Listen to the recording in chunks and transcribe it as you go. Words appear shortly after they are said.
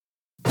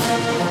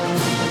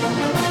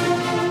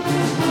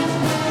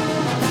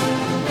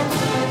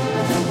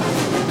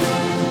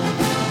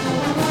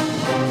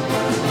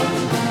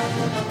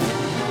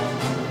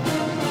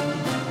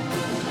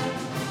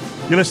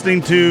You're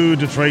listening to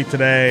Detroit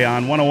Today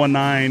on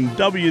 101.9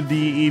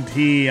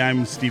 WDET.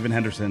 I'm Stephen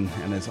Henderson,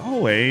 and as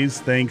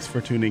always, thanks for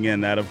tuning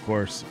in. That, of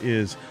course,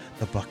 is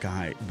the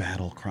Buckeye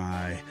Battle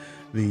Cry,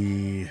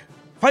 the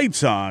fight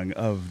song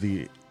of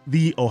the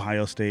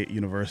Ohio State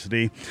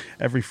University.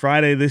 Every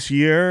Friday this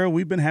year,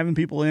 we've been having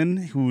people in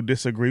who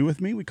disagree with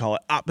me. We call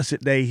it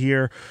Opposite Day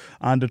here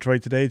on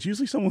Detroit Today. It's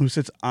usually someone who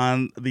sits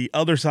on the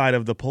other side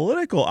of the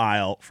political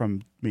aisle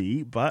from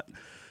me, but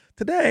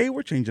today,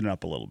 we're changing it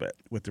up a little bit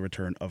with the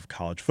return of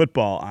college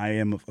football. I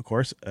am, of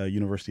course, a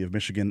University of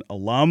Michigan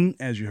alum.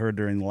 As you heard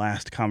during the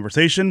last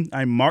conversation,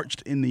 I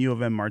marched in the U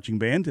of M marching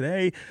band.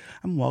 Today,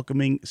 I'm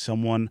welcoming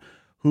someone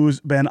who's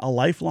been a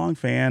lifelong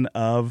fan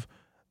of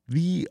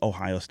the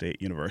Ohio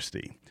State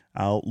University.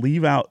 I'll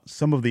leave out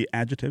some of the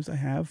adjectives I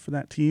have for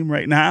that team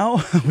right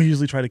now. We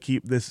usually try to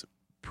keep this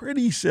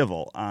pretty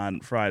civil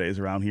on Fridays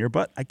around here,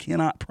 but I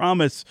cannot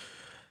promise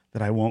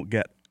that I won't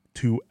get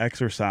too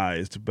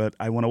exercised. But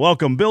I want to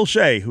welcome Bill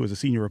Shea, who is a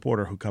senior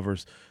reporter who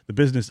covers the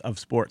business of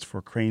sports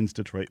for Crain's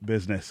Detroit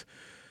Business,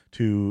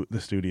 to the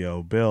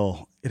studio.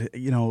 Bill,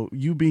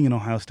 you being an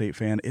Ohio State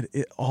fan,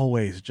 it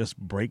always just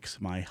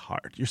breaks my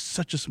heart. You're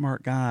such a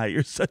smart guy.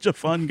 You're such a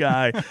fun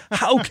guy.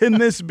 How can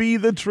this be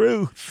the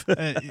truth?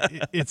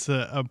 It's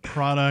a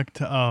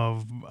product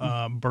of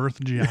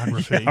birth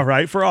geography. Yeah,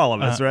 right, for all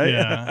of us, right?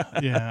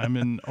 Yeah. I'm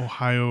an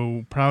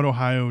proud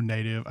Ohio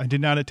native. I did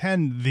not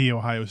attend the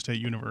Ohio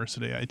State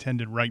University. I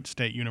attended Wright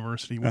State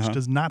University, which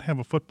does not have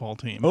a football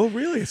team. Oh,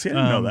 really? See, I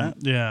didn't know that.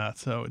 Yeah,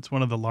 so it's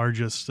one of the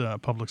largest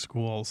public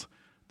schools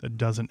that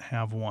doesn't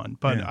have one.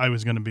 But yeah. I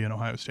was going to be an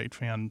Ohio State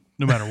fan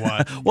no matter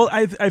what. Well,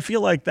 I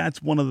feel like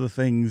that's one of the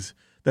things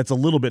that's a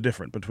little bit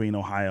different between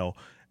Ohio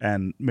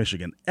and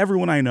Michigan.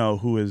 Everyone I know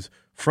who is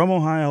from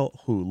Ohio,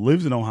 who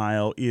lives in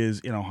Ohio,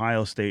 is an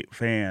Ohio State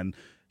fan.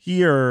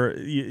 Here,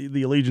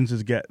 the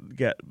allegiances get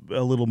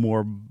a little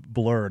more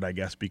blurred, I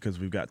guess, because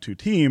we've got two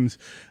teams.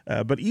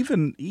 But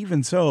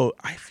even so,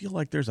 I feel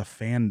like there's a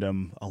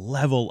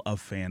level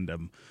of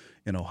fandom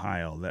in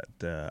Ohio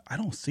that I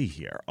don't see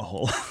here a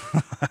whole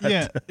lot.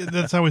 Yeah,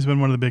 that's always been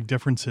one of the big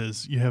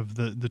differences. You have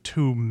the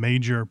two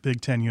major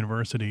Big Ten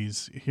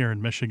universities here in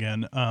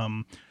Michigan.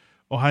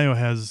 Ohio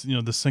has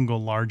the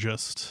single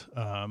largest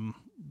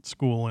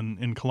school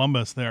in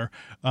Columbus there.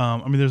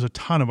 There's a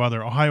ton of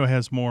other. Ohio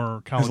has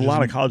more colleges. There's a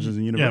lot of colleges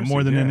and universities. Yeah,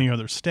 more than any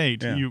other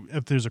state. Yeah.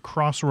 If there's a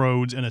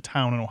crossroads in a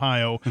town in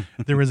Ohio,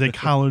 there is a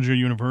college or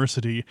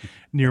university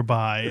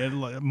nearby.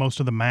 Most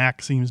of the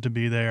MAC seems to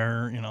be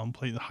there.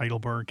 Play the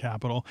Heidelberg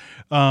capital,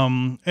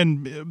 and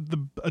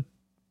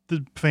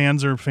the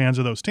fans are fans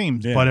of those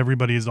teams, but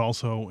everybody is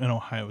also an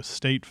Ohio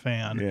State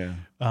fan,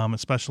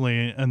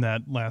 especially in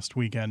that last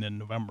weekend in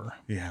November.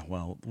 Yeah,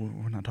 well,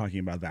 we're not talking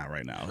about that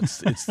right now.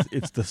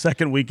 It's the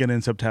second weekend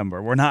in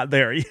September. We're not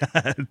there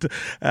yet.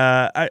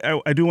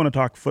 I do want to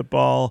talk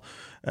football.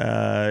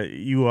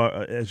 You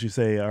are, as you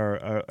say,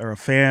 are a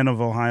fan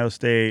of Ohio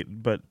State,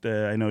 but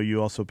I know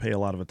you also pay a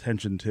lot of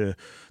attention to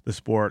the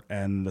sport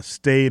and the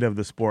state of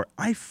the sport.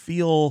 I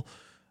feel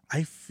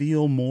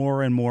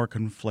more and more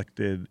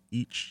conflicted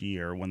each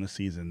year when the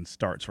season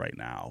starts right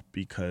now,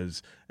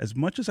 because as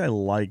much as I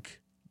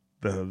like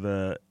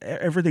the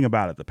everything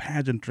about it, the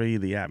pageantry,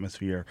 the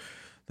atmosphere,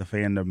 the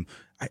fandom,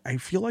 I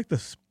feel like the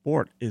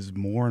sport is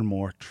more and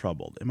more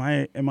troubled. Am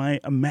I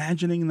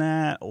imagining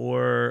that,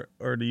 or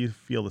do you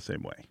feel the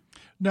same way?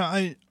 No,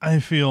 I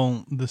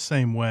feel the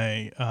same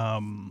way.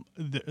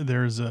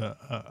 There's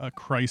a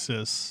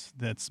crisis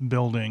that's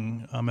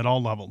building at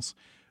all levels.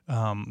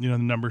 The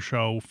numbers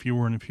show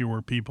fewer and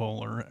fewer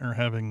people are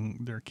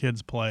having their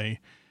kids play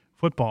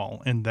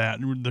football, and that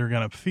they're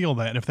going to feel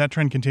that. If that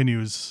trend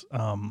continues,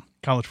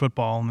 college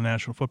football and the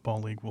National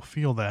Football League will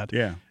feel that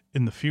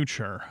in the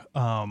future.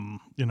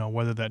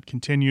 Whether that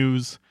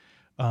continues,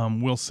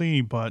 we'll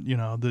see. But,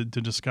 the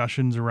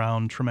discussions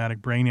around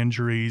traumatic brain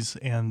injuries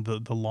and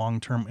the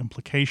long-term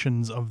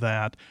implications of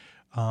that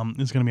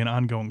is going to be an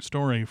ongoing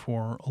story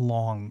for a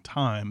long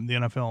time. The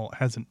NFL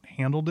hasn't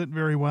handled it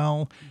very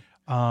well.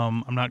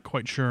 I'm not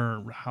quite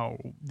sure how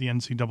the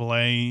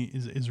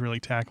NCAA is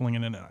really tackling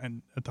it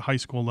at the high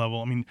school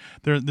level.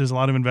 There's a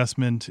lot of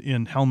investment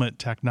in helmet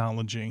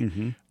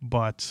technology,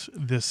 but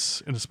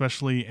this, and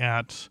especially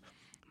at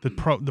the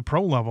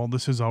pro level,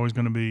 this is always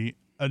going to be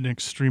an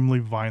extremely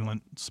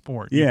violent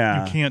sport.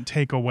 Yeah. You can't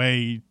take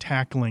away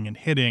tackling and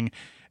hitting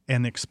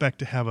and expect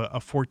to have a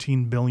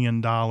 $14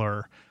 billion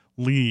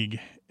league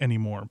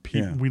anymore.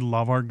 We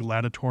love our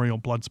gladiatorial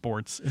blood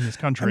sports in this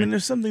country.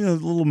 There's something a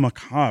little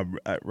macabre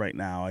right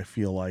now, I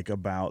feel like,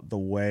 about the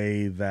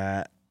way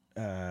that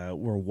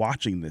we're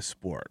watching this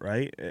sport,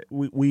 right?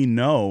 We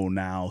know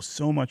now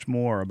so much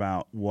more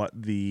about what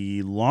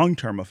the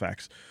long-term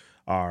effects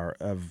are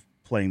of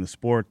playing the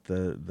sport,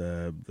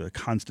 the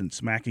constant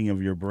smacking of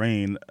your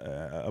brain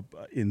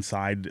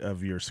inside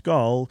of your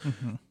skull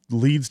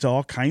leads to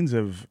all kinds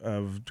of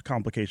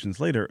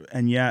complications later.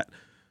 And yet,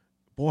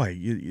 boy,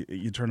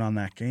 you turn on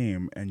that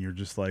game and you're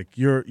just like,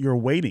 you're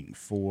waiting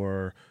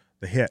for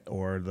the hit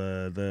or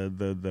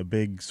the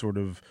big sort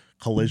of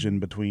collision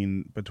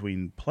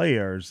between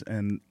players,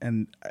 and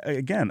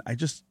again, I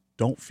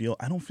don't feel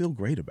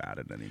great about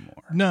it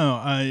anymore.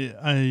 No,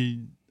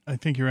 I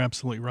think you're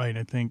absolutely right.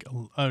 I think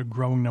a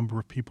growing number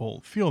of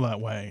people feel that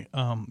way.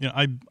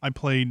 I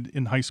played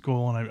in high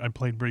school, and I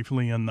played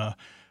briefly in the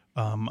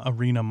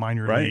arena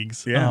minor Right.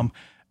 leagues. Yeah.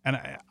 And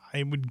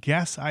I would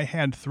guess I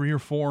had 3 or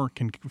 4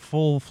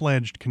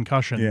 full-fledged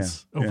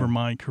concussions over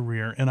my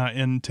career.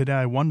 And today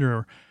I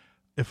wonder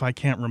if I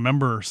can't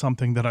remember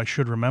something that I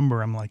should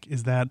remember. I'm like,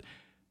 is that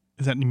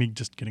me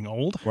just getting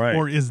old? Right.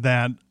 Or is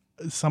that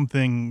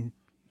something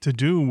to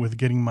do with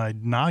getting my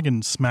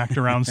noggin smacked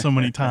around so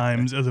many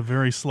times as a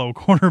very slow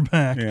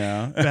quarterback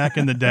back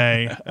in the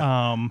day?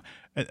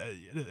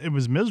 It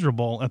was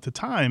miserable at the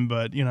time,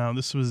 but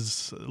this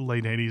was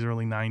late 80s,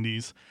 early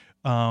 90s.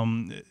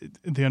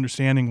 The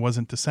understanding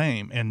wasn't the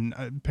same,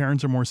 and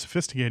parents are more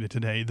sophisticated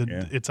today.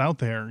 It's out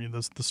there,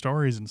 the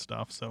stories and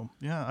stuff. So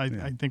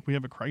I think we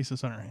have a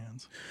crisis on our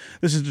hands.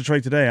 This is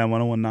Detroit Today on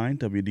 101.9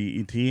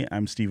 WDET.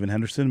 I'm Stephen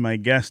Henderson. My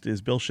guest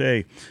is Bill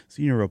Shea,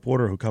 senior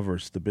reporter who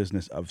covers the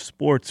business of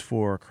sports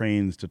for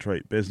Crain's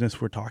Detroit Business.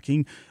 We're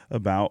talking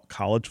about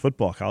college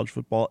football. College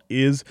football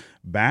is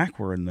back.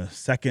 We're in the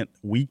second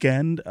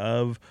weekend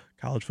of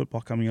college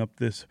football coming up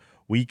this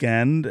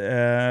weekend.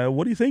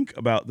 What do you think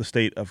about the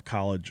state of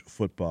college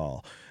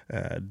football?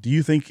 Do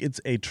you think it's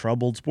a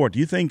troubled sport? Do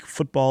you think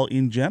football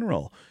in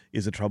general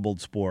is a troubled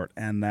sport,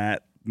 and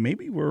that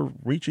maybe we're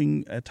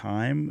reaching a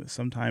time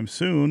sometime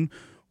soon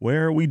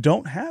where we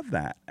don't have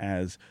that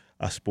as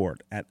a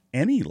sport at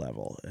any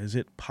level? Is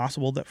it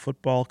possible that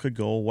football could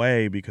go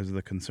away because of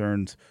the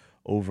concerns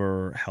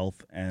over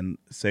health and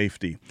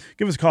safety?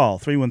 Give us a call,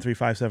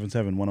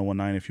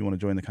 313-577-1019 if you want to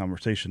join the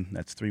conversation.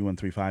 That's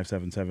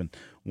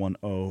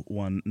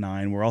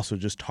 313-577-1019. We're also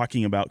just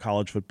talking about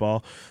college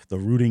football. The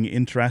rooting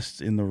interests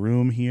in the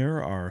room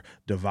here are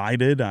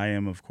divided. I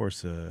am, of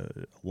course,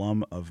 an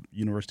alum of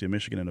University of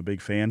Michigan and a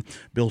big fan.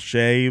 Bill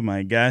Shea,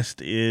 my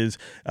guest, is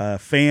a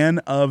fan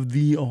of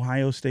the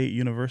Ohio State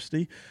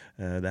University.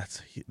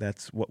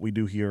 That's what we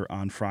do here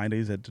on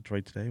Fridays at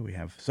Detroit Today. We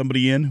have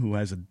somebody in who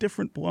has a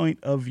different point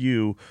of view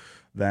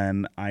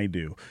than I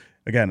do.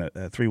 Again,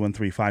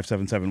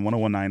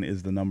 313-577-1019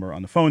 is the number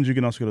on the phones. You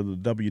can also go to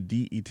the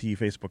WDET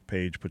Facebook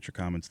page, put your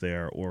comments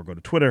there, or go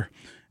to Twitter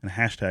and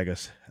hashtag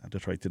us at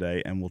Detroit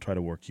Today, and we'll try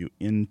to work you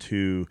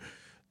into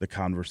the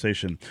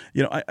conversation.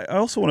 I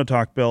also want to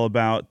talk, Bill,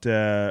 about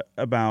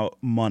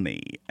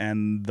money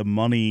and the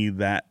money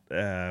that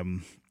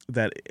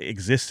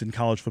exists in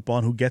college football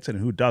and who gets it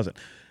and who doesn't.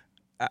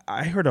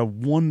 I heard a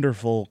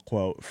wonderful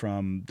quote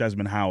from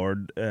Desmond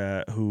Howard,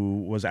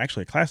 who was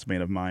actually a classmate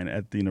of mine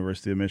at the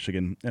University of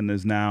Michigan and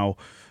is now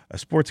a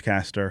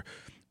sportscaster.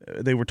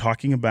 They were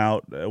talking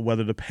about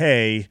whether to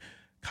pay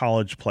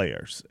college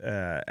players,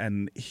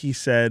 and he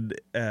said,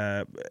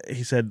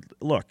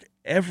 "Look,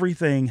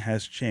 everything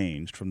has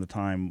changed from the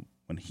time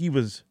when he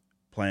was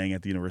playing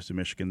at the University of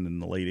Michigan in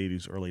the late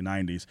 80s, early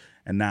 90s,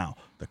 and now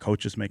the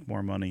coaches make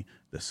more money,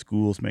 the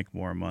schools make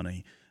more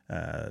money,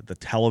 the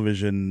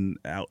television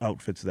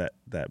outfits that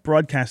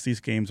broadcast these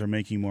games are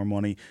making more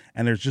money,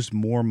 and there's just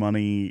more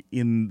money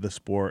in the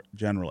sport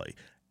generally.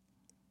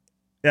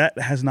 That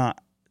has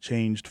not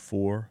changed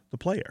for the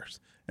players."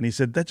 And he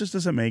said that just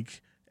doesn't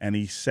make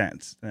any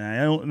sense. And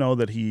I don't know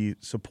that he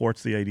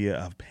supports the idea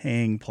of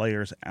paying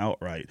players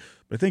outright,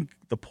 but I think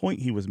the point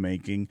he was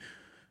making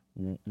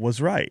was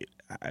right.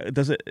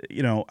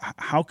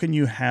 How can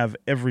you have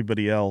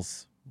everybody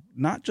else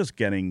not just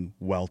getting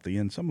wealthy,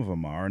 and some of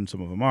them are and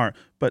some of them aren't,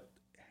 but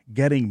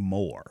getting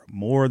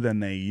more than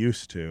they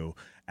used to,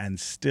 and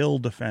still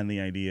defend the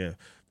idea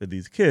that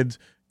these kids,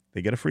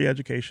 they get a free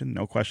education,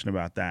 no question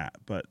about that,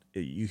 but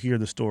you hear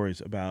the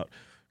stories about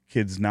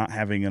kids not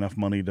having enough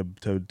money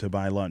to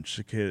buy lunch,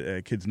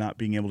 kids not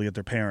being able to get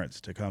their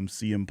parents to come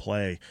see them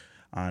play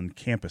on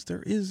campus.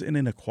 There is an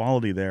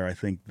inequality there, I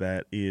think,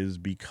 that is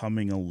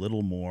becoming a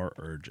little more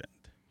urgent.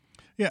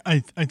 Yeah, I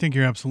think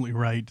you're absolutely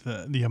right.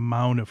 The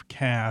amount of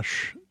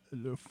cash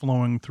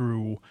flowing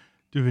through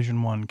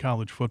Division I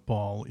college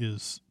football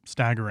is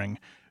staggering.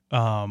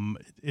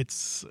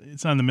 It's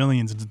not in the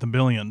millions, it's in the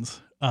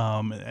billions,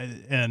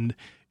 and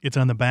it's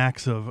on the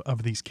backs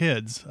of these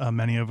kids,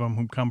 many of them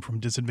who come from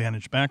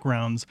disadvantaged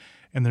backgrounds,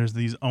 and there's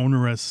these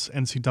onerous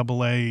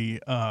NCAA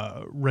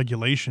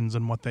regulations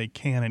on what they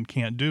can and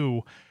can't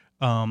do.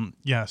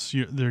 Yes,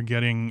 they're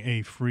getting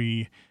a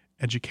free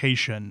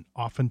education.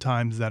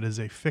 Oftentimes that is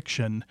a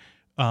fiction.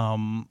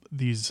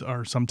 These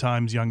are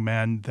sometimes young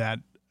men that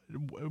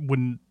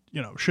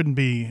shouldn't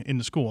be in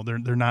the school.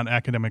 They're not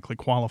academically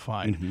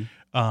qualified.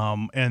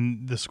 Mm-hmm.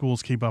 And the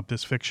schools keep up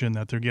this fiction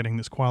that they're getting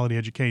this quality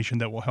education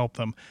that will help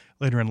them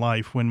later in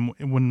life,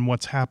 when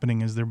what's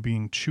happening is they're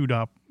being chewed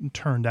up,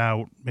 turned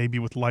out, maybe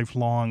with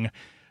lifelong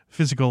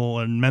physical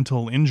and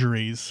mental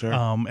injuries. Sure.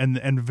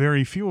 And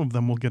very few of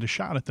them will get a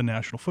shot at the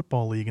National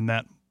Football League and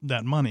that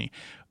money.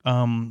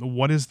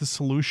 What is the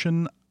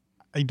solution?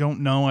 I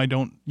don't know. I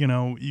don't,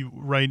 you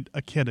write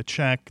a kid a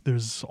check.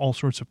 There's all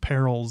sorts of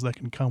perils that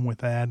can come with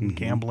that, and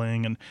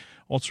gambling and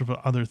all sorts of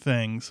other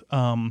things.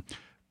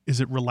 Is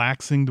it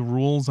relaxing the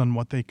rules on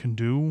what they can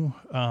do,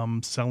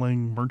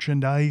 selling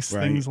merchandise,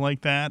 things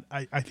like that?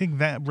 I think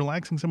that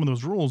relaxing some of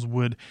those rules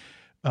would,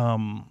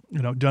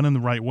 done in the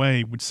right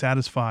way, would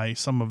satisfy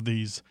some of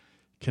these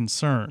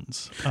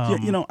concerns.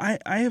 I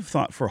have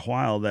thought for a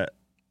while that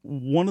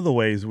one of the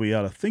ways we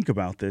ought to think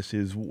about this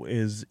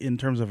is in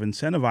terms of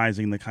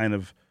incentivizing the kind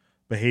of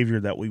behavior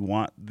that we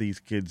want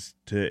these kids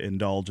to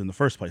indulge in the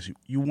first place.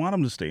 You want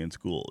them to stay in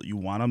school. You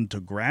want them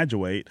to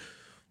graduate,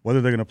 whether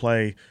they're going to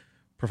play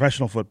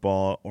professional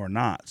football or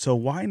not. So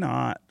why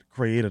not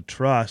create a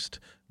trust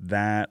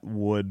that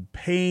would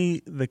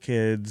pay the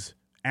kids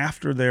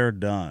after they're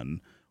done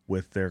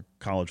with their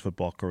college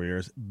football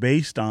careers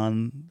based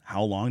on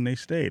how long they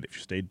stayed? If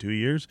you stayed 2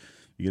 years,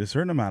 you get a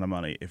certain amount of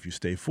money. If you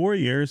stay 4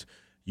 years,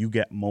 you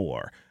get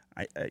more.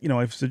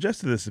 I've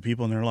suggested this to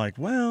people, and they're like,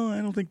 well,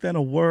 I don't think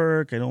that'll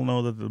work. I don't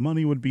know that the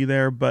money would be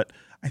there, but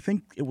I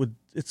think it would.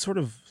 It's sort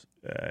of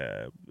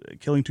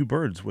killing two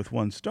birds with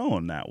one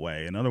stone that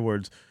way. In other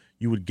words,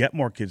 you would get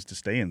more kids to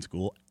stay in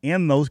school,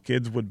 and those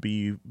kids would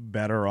be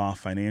better off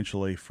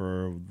financially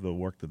for the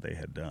work that they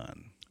had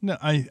done. No,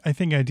 I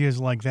think ideas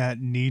like that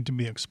need to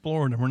be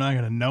explored, and we're not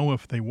going to know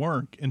if they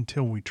work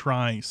until we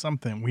try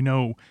something. We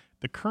know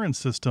the current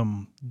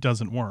system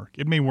doesn't work.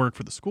 It may work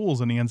for the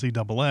schools in the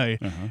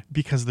NCAA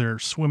because they're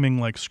swimming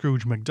like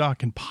Scrooge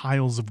McDuck in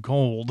piles of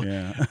gold,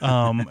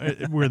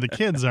 where the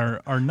kids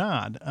are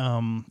not.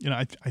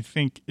 I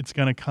think it's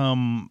going to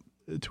come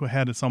to a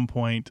head at some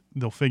point.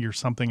 They'll figure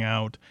something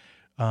out.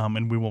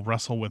 And we will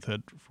wrestle with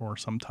it for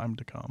some time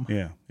to come.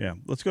 Yeah.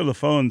 Let's go to the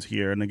phones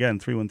here. And again,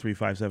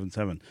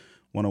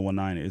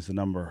 313-577-1019 is the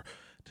number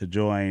to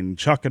join.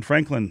 Chuck and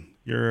Franklin,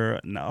 you're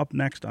up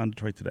next on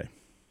Detroit Today.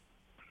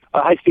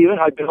 Hi, Stephen.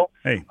 Hi, Bill.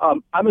 Hey.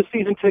 I'm a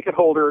season ticket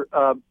holder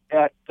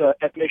at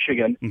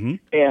Michigan,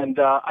 and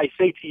I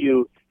say to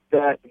you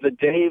that the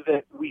day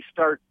that we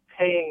start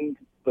paying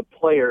the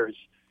players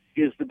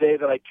is the day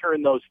that I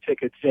turn those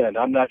tickets in.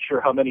 I'm not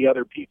sure how many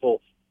other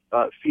people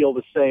feel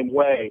the same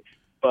way.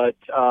 But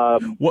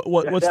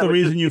what's the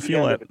reason you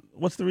feel that?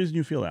 What's the reason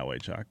you feel that way,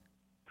 Chuck?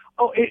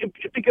 Oh,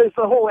 because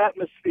the whole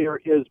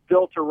atmosphere is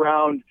built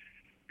around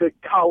the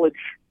college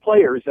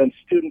players and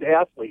student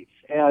athletes,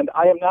 and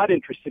I am not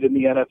interested in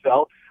the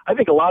NFL. I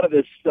think a lot of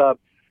this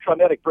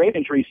traumatic brain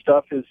injury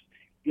stuff is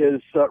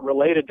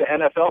related to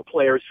NFL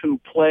players who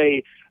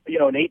play,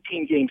 an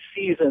 18-game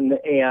season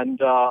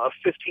and a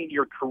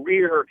 15-year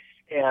career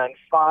and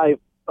 5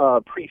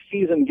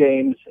 preseason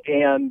games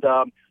and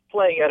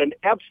playing at an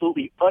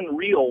absolutely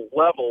unreal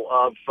level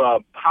of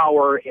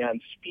power and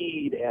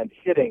speed and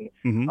hitting.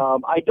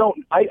 I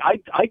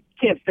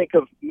can't think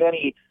of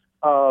many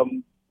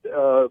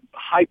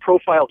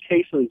high-profile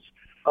cases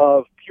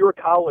of pure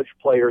college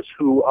players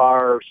who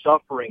are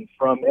suffering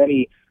from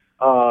any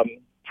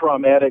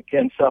traumatic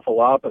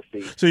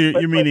encephalopathy. So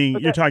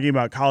you're talking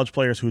about college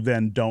players who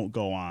then don't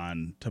go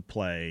on to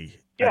play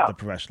at the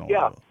professional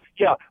level.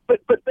 Yeah,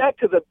 but back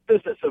to the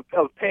business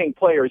of paying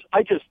players,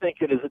 I just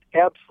think it is an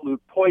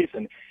absolute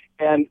poison.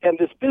 And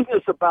this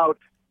business about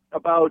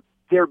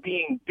there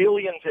being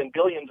billions and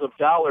billions of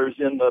dollars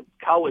in the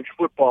college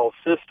football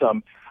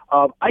system,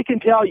 I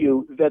can tell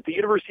you that the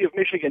University of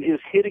Michigan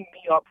is hitting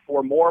me up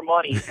for more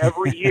money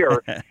every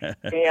year,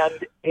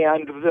 and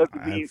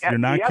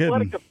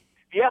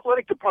the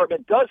athletic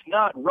department does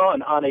not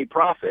run on a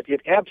profit. It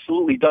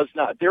absolutely does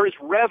not. There is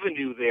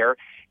revenue there,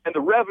 and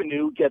the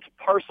revenue gets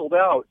parceled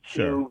out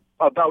to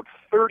about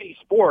 30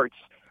 sports,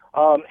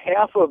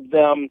 half of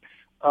them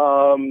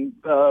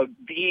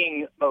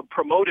being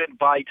promoted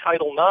by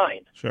Title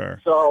IX.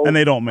 Sure. So, and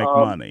they don't make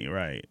money,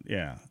 right?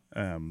 Yeah.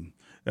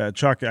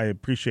 Chuck, I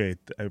appreciate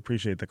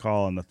the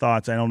call and the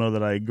thoughts. I don't know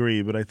that I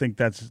agree, but I think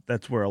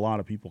that's where a lot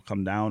of people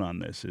come down on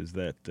this, is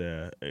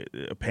that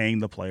paying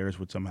the players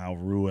would somehow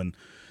ruin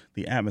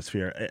the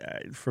atmosphere.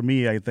 For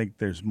me, I think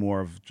there's more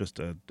of just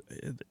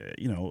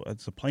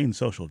it's a plain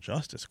social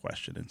justice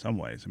question in some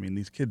ways. I mean,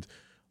 these kids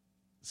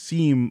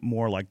seem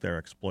more like they're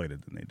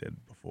exploited than they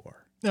did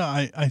before. No,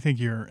 I think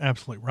you're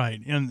absolutely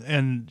right.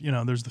 And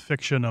there's the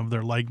fiction of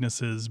their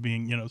likenesses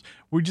being,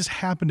 we just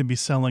happen to be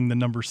selling the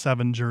number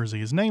 7 jersey.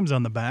 His name's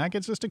on the back.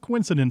 It's just a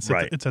coincidence.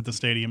 Right. It's at the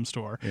stadium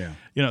store. Yeah.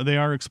 They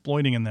are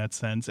exploiting in that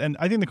sense. And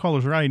I think the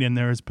caller's right, and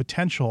there is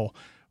potential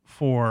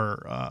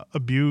for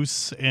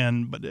abuse,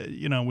 but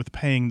with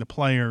paying the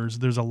players,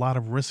 there's a lot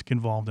of risk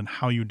involved in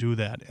how you do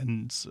that,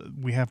 and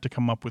we have to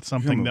come up with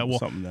something that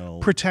will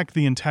protect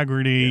the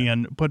integrity.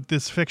 But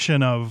this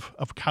fiction of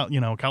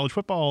college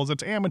football is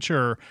it's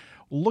amateur.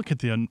 Look at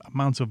the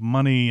amounts of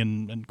money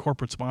and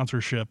corporate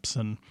sponsorships,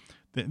 and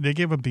they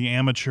gave up the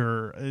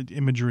amateur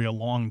imagery a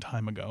long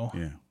time ago.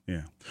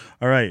 Yeah.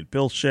 All right,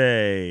 Bill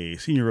Shea,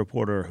 senior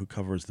reporter who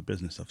covers the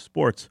business of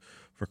sports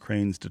for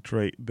Crane's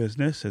Detroit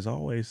business. As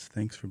always,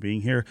 thanks for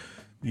being here.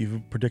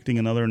 You predicting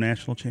another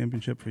national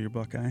championship for your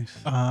Buckeyes?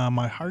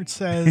 My heart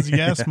says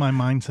yes. My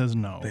mind says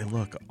no. They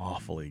look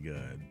awfully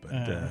good,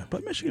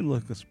 but Michigan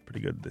looks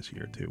pretty good this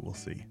year too. We'll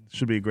see.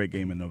 Should be a great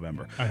game in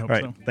November. I hope All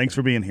right, so. Thanks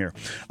for being here.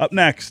 Up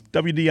next,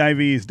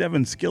 WDIV's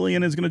Devin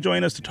Skillian is going to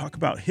join us to talk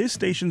about his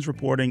station's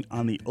reporting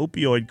on the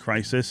opioid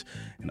crisis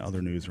and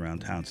other news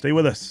around town. Stay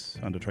with us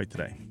on Detroit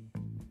Today.